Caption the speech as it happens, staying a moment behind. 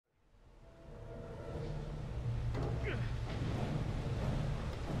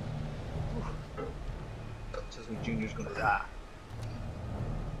think Junior's gonna die.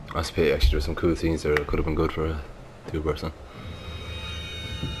 I suppose actually there's some cool scenes there that could have been good for a two-person.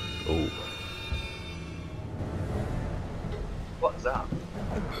 Oh. What is that?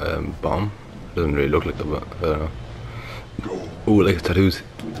 Bomb. Doesn't really look like it, but I don't know. Oh, like his tattoos.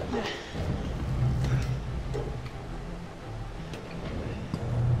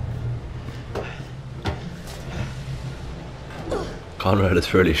 Conrad is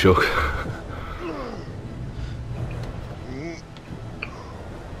fairly shook.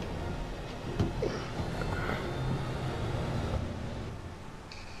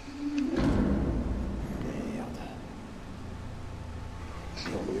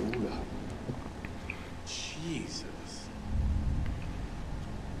 Jesus.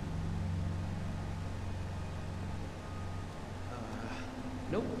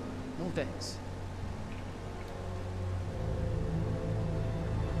 Nope. No thanks.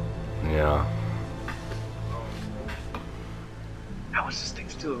 Yeah. How is this thing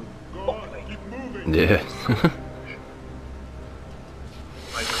still up like? Yeah.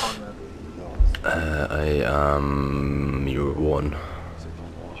 I'm Conrad. I am your one.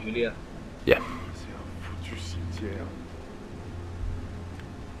 Julia. Yeah. C'est un foutu cimetière.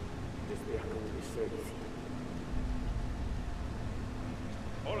 J'espère qu'on est seul ici.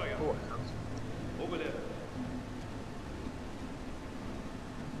 Oh là, Oh, over there.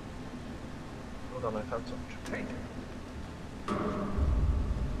 hold on, I found something. Oh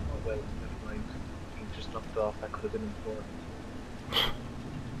well, never mind. He just knocked off. That could have been important.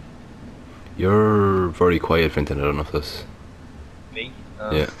 You're very quiet, Fintan. I don't know if this. Me?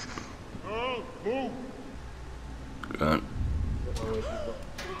 Yeah. Oh, move! Go on.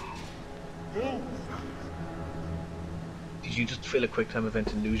 Move! Did you just fill a quick time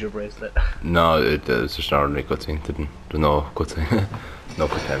event and lose your bracelet? No, it's just an ordinary cutscene. There's no cutscene. No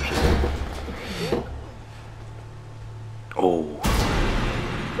quick time. Oh.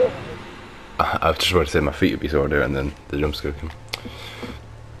 I was just about to say my feet would be sore there, and then the jump scare came.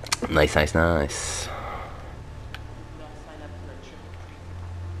 Nice, nice, nice. I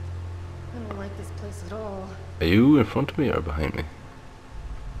don't like this place at all. Are you in front of me or behind me?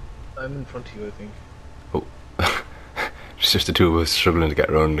 I'm in front of you, I think. Oh. It's just the two of us struggling to get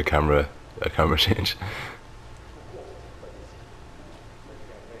around the camera, a camera change.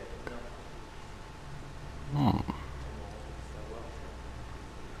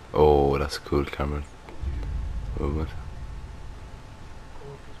 Oh, that's a cool camera movement.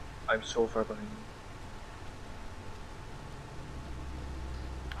 I'm so far behind you.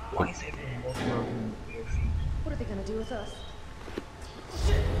 Why is everyone walking around in bare feet? What are they gonna do with us?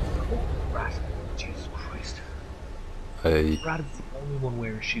 Rat. Jesus Christ. I Brad is the only one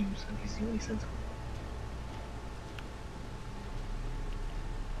wearing shoes, and he's the only sensible one.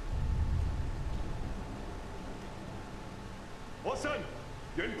 Watson,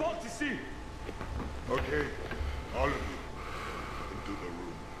 il y a une porte ici. Okay, all of you, into the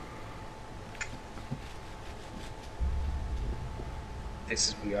room. This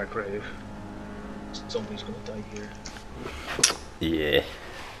is we are grave. Somebody's gonna die here. yeah.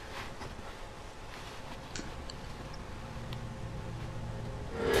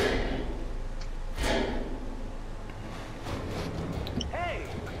 Hey!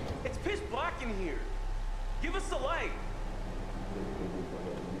 It's pitch black in here! Give us the light!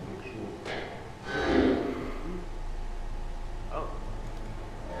 Oh.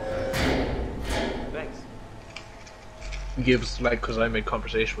 Thanks. He gave us like because I made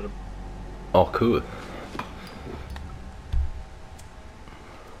conversation with him. Oh, cool.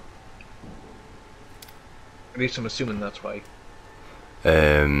 At least I'm assuming that's why.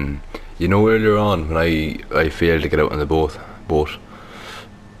 You know earlier on when I failed to get out on the boat.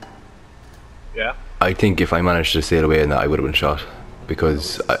 Yeah. I think if I managed to sail away in that, I would have been shot,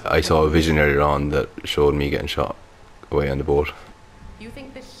 because I saw a vision earlier on that showed me getting shot away on the boat. You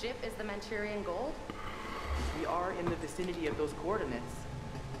think this ship is the Manchurian gold? We are in the vicinity of those coordinates.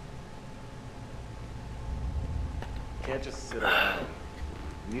 Can't just sit around.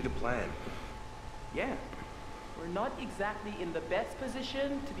 We need a plan. Yeah. We're not exactly in the best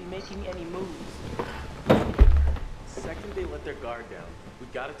position to be making any moves. Second they let their guard down, we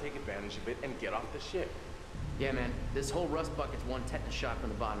gotta take advantage of it and get off the ship. Yeah, man. This whole rust bucket's one tetanus shot from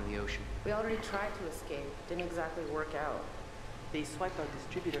the bottom of the ocean. We already tried to escape. Didn't exactly work out. They swiped our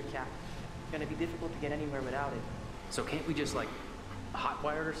distributor cap. Gonna be difficult to get anywhere without it. So can't we just, like,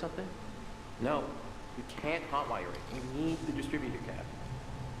 hotwire it or something? No. We can't hotwire it. We need the distributor cap.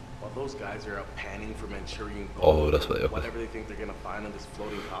 While those guys are out panning for Manchurian Oh, gold, that's what they are. whatever they think they're gonna find on this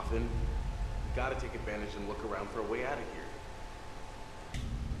floating coffin, we gotta take advantage and look around for a way out of here.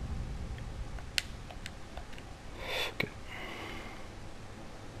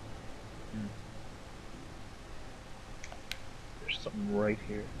 right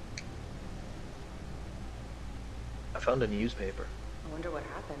here. I found a newspaper. I wonder what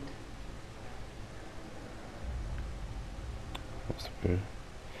happened. That's weird.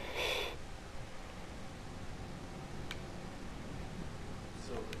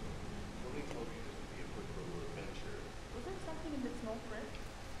 So, Tony told you this would be a quick little adventure. Was there something in the small print?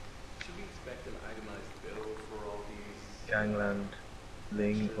 Should we expect an itemized bill for all these? Gangland,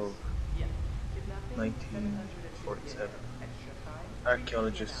 Ling of Yeah. Kidnapping, 1947.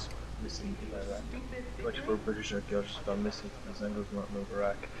 Archaeologists missing in Iraq. 24 British archaeologists gone missing from the Angles Mountain of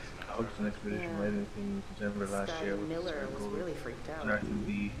Iraq. Hogs an expedition Yeah. made in December last Guy year with Miller was gold. really freaked out. Jonathan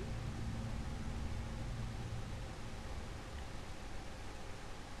B.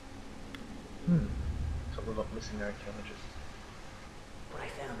 Something about missing archaeologists. What I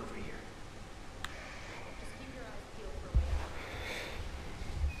found over here.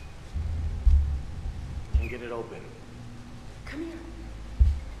 Can get it open. Come here.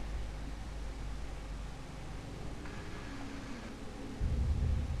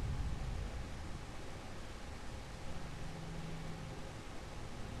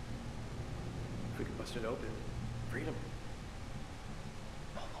 If we could bust it open, freedom.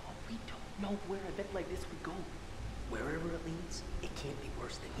 Oh, we don't know where a event like this would go. Wherever it leads, it can't be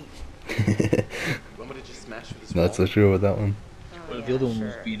worse than here. You want me to just smash through this Not wall? so sure about that one. Oh, Well, yeah, the other one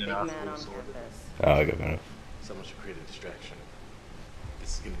was sure. being an Big man asshole, on sort of. campus. Ah, I got enough. Someone should create a distraction.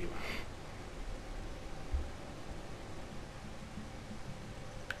 This is gonna be loud.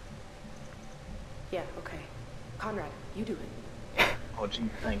 Yeah, okay. Conrad, you do it. Oh gee,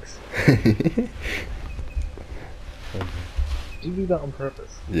 thanks. Did you do that on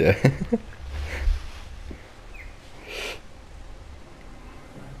purpose? Yeah.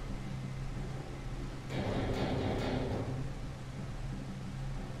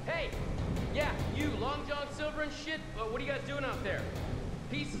 Hey! Yeah, you, Long John Silver and shit. What are you guys doing out there?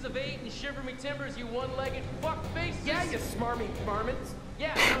 Pieces of 8 and shiver me timbers, you one-legged fuckfaces. Yeah, you smarmy varmints.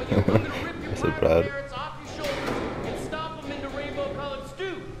 Yeah, now you, I'm gonna rip your So private proud. parents off your shoulders and stomp them into rainbow-colored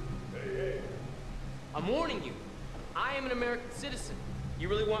stew. I'm warning you, I am an American citizen. You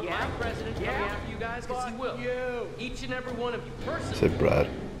really want my president coming after you guys? Because he will. Each and every one of you, personally. Say Brad.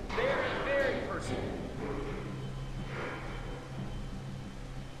 Very, very personal.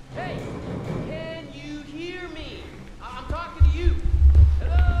 Hey, can you hear me? I'm talking to you.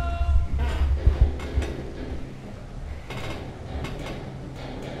 Hello?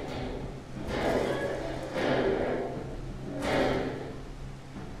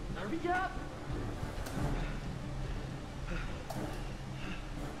 Hurry up.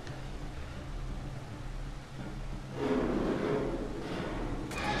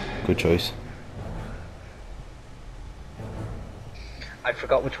 Good choice. I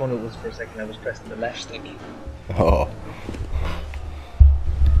forgot which one it was for a second. I was pressing the left stick. Oh.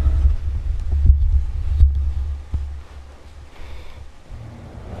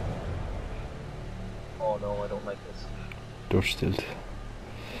 Oh no, I don't like this. Door stilt. Are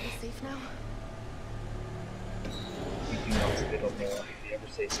we safe now? You do not split up now. If you ever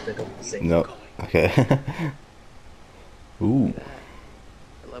say split up, the same. No. Okay. Ooh.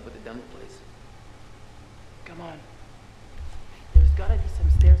 I love what they've done with the place. Come on. There's gotta be some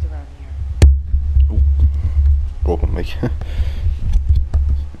stairs around here. Ooh. Broken mic.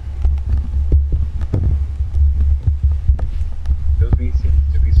 There'll be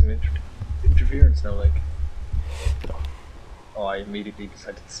some interference now, like. Oh, I immediately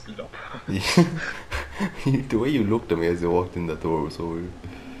decided to split up. The way you looked at me as you walked in that door was so weird.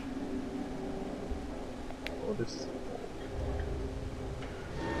 Oh, this is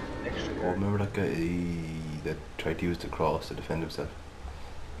extra Oh, card. remember that guy that tried to use the cross to defend himself?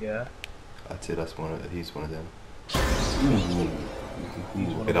 Yeah. I'd say that's he's one of them.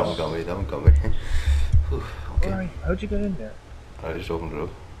 He's one Okay, of that one us. got me, that one got me. Whew, okay. Alright, how'd you get in there? I just opened it up.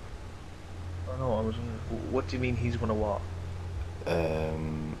 Oh no, I was wondering, what do you mean he's gonna what? I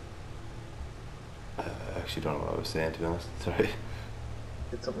actually don't know what I was saying, to be honest. Sorry.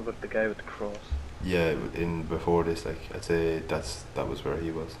 Did something about the guy with the cross. Yeah, in before this, like, I'd say that was where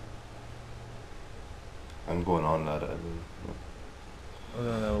he was. I'm going on, lad. Oh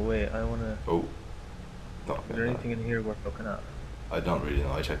no, wait, I wanna... Oh. No, Is there anything in here worth looking at? I don't really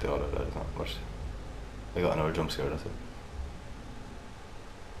know. I checked it out. There's not much. I got another jump scare, that's it.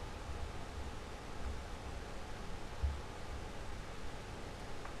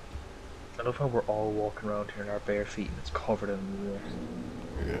 I love how we're all walking around here in our bare feet and it's covered in wheels.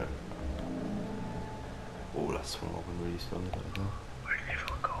 Yeah. Oh, that's swung open really strongly. Where did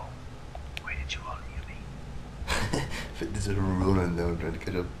everyone go? Why did you all leave me? Fitness is running down trying to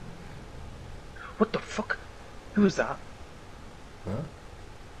catch up. What the fuck? Who is that? Huh?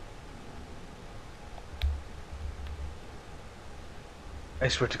 I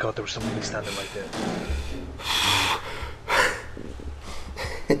swear to God, there was somebody standing right there.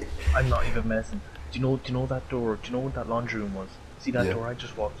 I'm not even messing. Do you know that door? Do you know what that laundry room was? See that Yeah. door I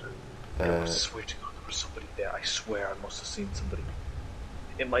just walked through? I swear to God, there was somebody there. I swear I must have seen somebody.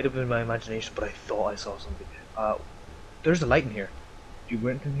 It might have been my imagination, but I thought I saw somebody. There's a light in here. Do you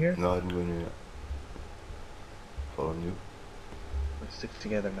went in here? No, I didn't go in here yet. Following you. Let's stick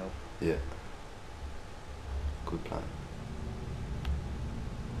together now. Yeah. Good plan.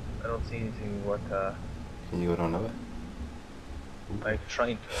 I don't see anything worth. Can you go down that way? I'm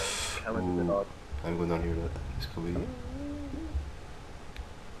trying to. Camera's a bit Ooh. odd. I'm going down here. This could be.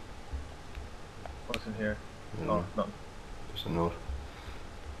 What's in here? I don't Oh, know. nothing. There's a note.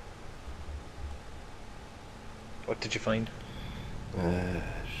 What did you find?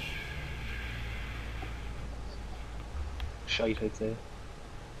 Shite, I'd say.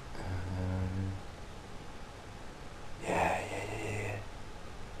 Yeah.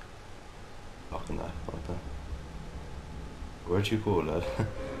 Fucking that. Where'd you go, lad?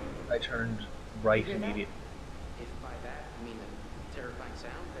 I turned right You hear that? immediately. If by that you mean a terrifying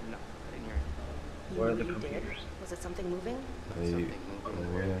sound, then no, I didn't hear it. Where are You the know what you did? computers? Was it something moving?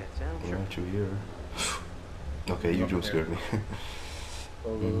 Where aren't you here? Okay, you just scared me.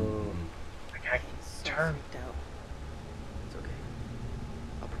 Oh, I can't So turn. freaked out. It's okay.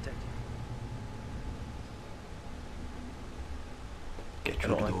 I'll protect you. Get I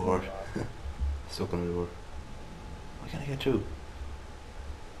through don't the like door. that. Stuck on the door. Why can't I get through?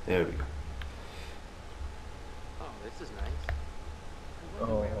 There we go. Oh, this is nice. I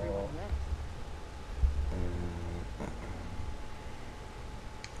wonder Oh. where everyone went.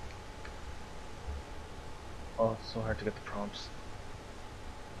 Oh, it's so hard to get the prompts.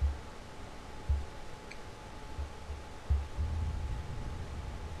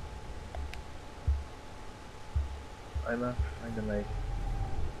 I'm after finding like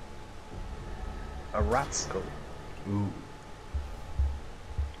a rat skull. Ooh.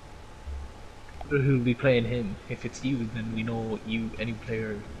 Who'll be playing him? If it's you, then we know you. Any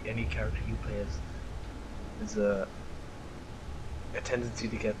player, any character you play as, is a tendency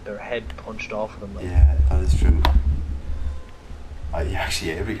to get their head punched off of them. Like. Yeah, that is true.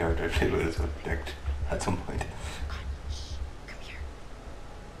 Actually, every character I play with has got decked at some point. Shh, come here.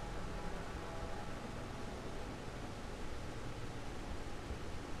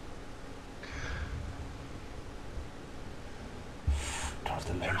 Turn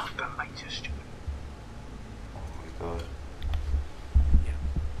the light. Turn off the light, you stupid. Oh my god. Yeah.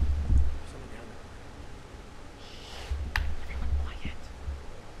 Someone down Everyone quiet.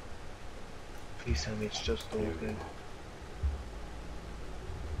 Please tell me it's just those guys.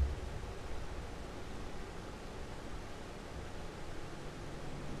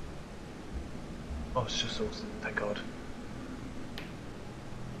 Oh, it's just those. Thank God.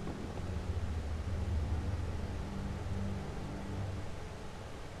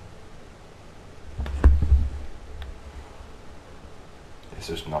 It's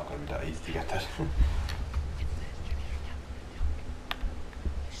just not going to be that easy to get that. Sure.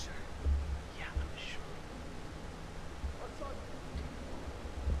 Yeah, I'm sure.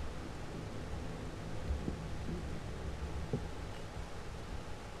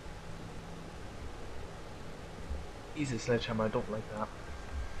 Easy sledgehammer, I don't like that.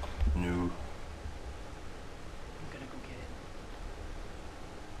 No. I'm gonna go get it.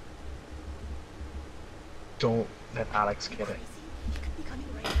 Don't let Alex get it. Crazy. He could be coming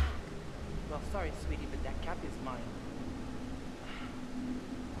right back. Well, sorry, sweetie, but that cap is mine.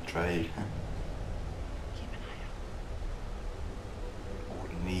 Try. Keep an eye out. Oh,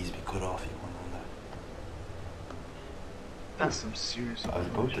 the knees be cut off you one on that. That's some serious. I was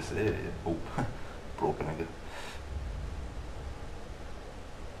about to say, oh, broken again.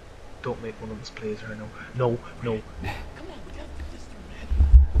 Don't make one of us play as her, no. No, no. Come on, we gotta get this through,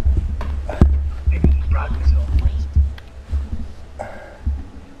 man. Maybe Brad himself.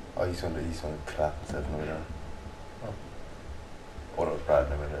 Oh, he's gonna clap himself in the way down. Oh. Oh, that was Brad in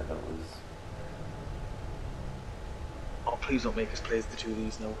the way there, that was... Oh, please don't make us play as the two of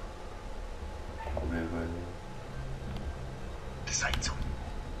these, no. Probably will. Decide something.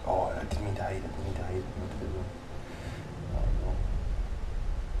 Oh, I didn't mean to hide it, I meant to do it. Oh no.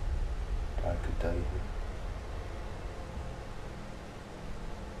 Brad could die here.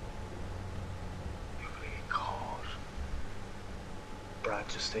 You're gonna get caught. Brad,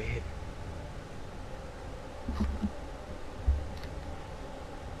 just stay hidden.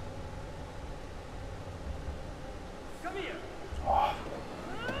 Come here. Oh.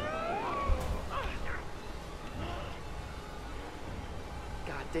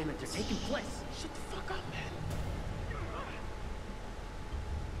 Damn it, they're taking place. Shut the fuck up, man.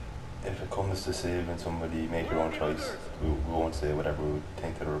 If it comes to saving somebody, make your own choice. We won't say whatever we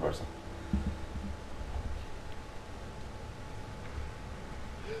think to the other person.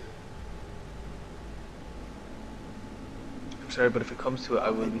 I'm sorry, but if it comes to it, I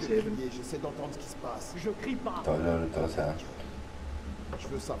will be saving. J'essaie d'entendre ce qui se passe. Je crie pas. Don't say that. Je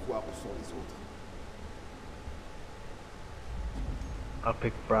veux savoir où sont les autres. I'll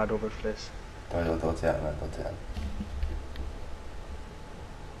pick Brad over Fliss. Don't say that, man. Don't say that.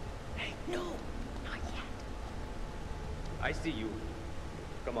 Hey, no, not yet. I see you.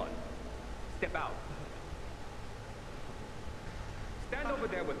 Come on. Step out. Stand over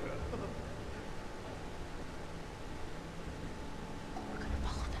there with her. We're gonna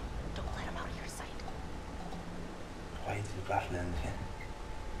follow them. Don't let them out of your sight. Why is he rattling?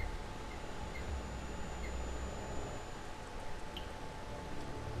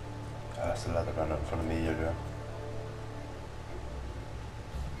 That's the leather gun in front of me earlier.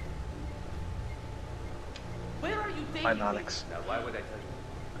 Where are you taking I'm Alex. Now, why would I tell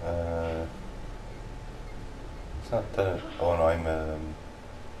you? It's not that. Oh no,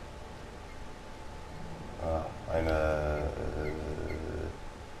 I'm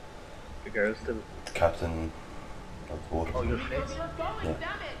The girl still. captain of the boat. Oh, you're Fliss? Yeah.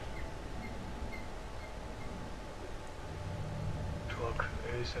 To all crew,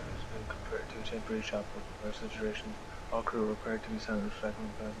 87 has been compared to a temporary chapel for such duration. All crew are required to be sound reflecting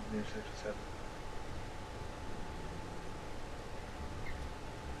on the near 67.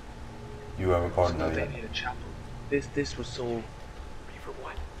 You are So recording now now, they yeah? need a chapel. This was so. Ready for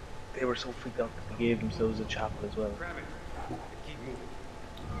what? They were so freaked out that they gave themselves a chapel as well. Grab it. And keep moving.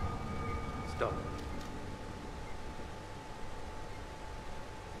 Stop.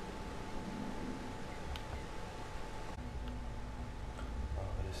 Oh,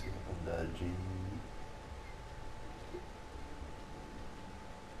 this is the G.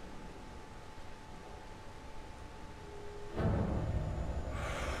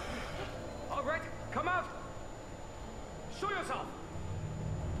 All right, come out. Show yourself.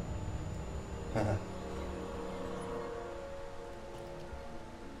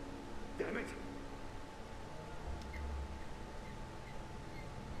 Damn it.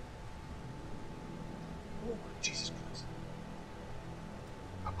 Oh, Jesus Christ.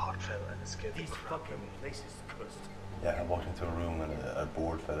 A pot fell and escaped the These crap fucking from me. places cursed. Yeah, I walked into a room and a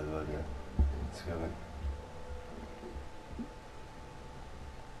board fell as well, yeah. It's good.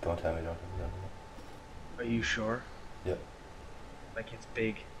 Don't tell me, don't tell me. Are you sure? Yeah. Like it's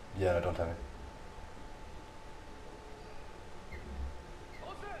big. Yeah, no, don't tell me.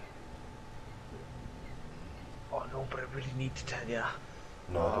 Oh no, but I really need to tell ya.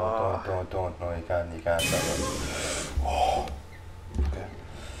 No, don't, no, you can't, Oh, okay.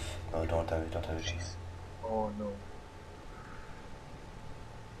 No, don't tell me. Jeez. Oh no.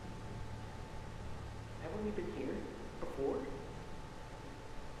 Haven't we been here before?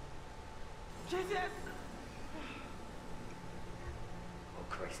 Jesus! Oh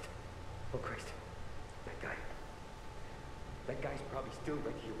Christ. Oh Christ. That guy. That guy's probably still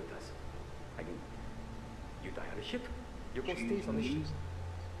right here with us. I mean, you die on a ship. You go stays on the ship.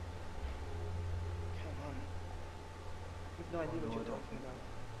 Come on. You've no idea what you're talking about.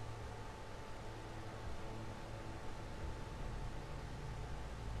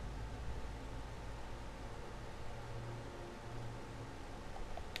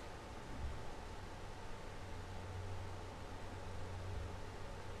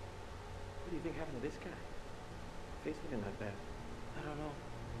 What do you think happened to this guy? Face looking like that. I don't know.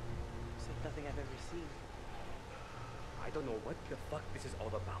 It's like nothing I've ever seen. I don't know what the fuck this is all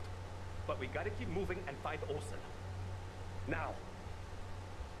about. But we gotta keep moving and find Olsen. Now.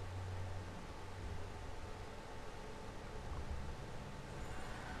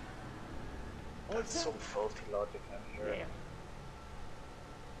 That's so faulty logic, I'm sure. Yeah.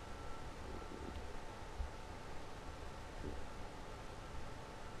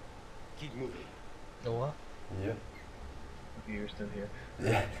 Keep moving. Know what? Yeah. Maybe you're still here.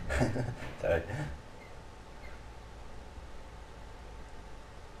 Yeah. Sorry.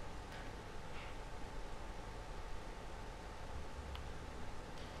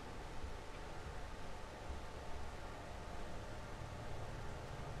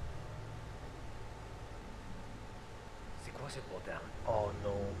 C'est quoi ce bordel? Oh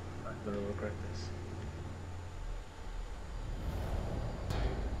no, I'm gonna regret this.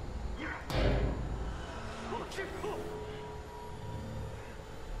 Oh shit! Oh.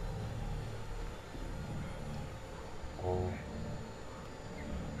 Oh.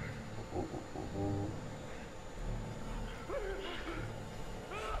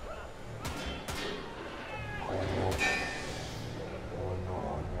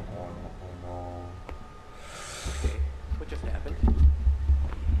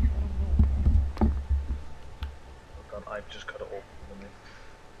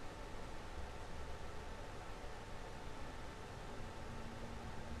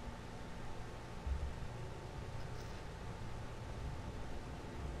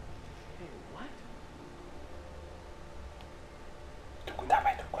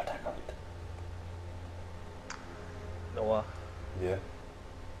 Yeah.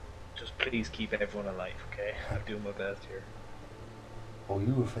 Just please keep everyone alive, okay? I'm doing my best here. Oh,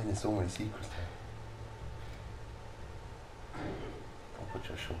 you were finding so many secrets there. Don't put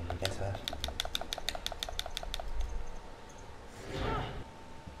your shoulder against that.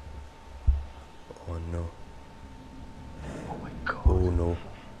 Oh no. Oh my god. Oh no.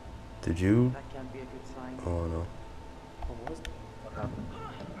 Did you? That can't be a good sign. Oh no. What was it? What happened?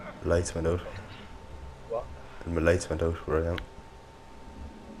 Lights went out. What? And my lights went out where I am. Do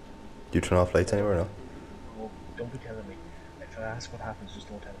you turn off lights anywhere now? Oh, don't be telling me. If I ask what happens, just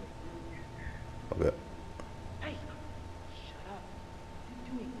don't tell me. Okay. Hey! Shut up. What are you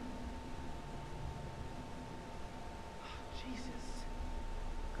doing? Jesus.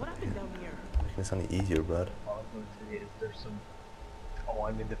 What happened down here? Making this any easier, Brad. All I'm going to say is there's some... Oh,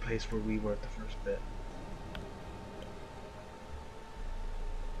 I'm in the place where we were at the first bit.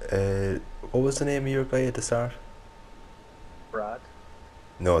 What was the name of your guy at the start? Brad,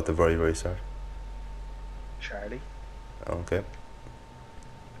 No, at the very, very start. Charlie. Okay.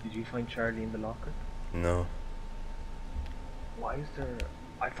 Did you find Charlie in the locker? No. Why is there...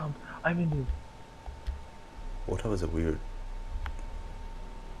 I'm in the... Oh, that was a weird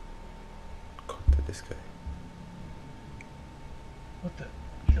cut to this guy. What the...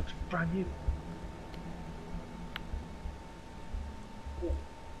 He looks brand new.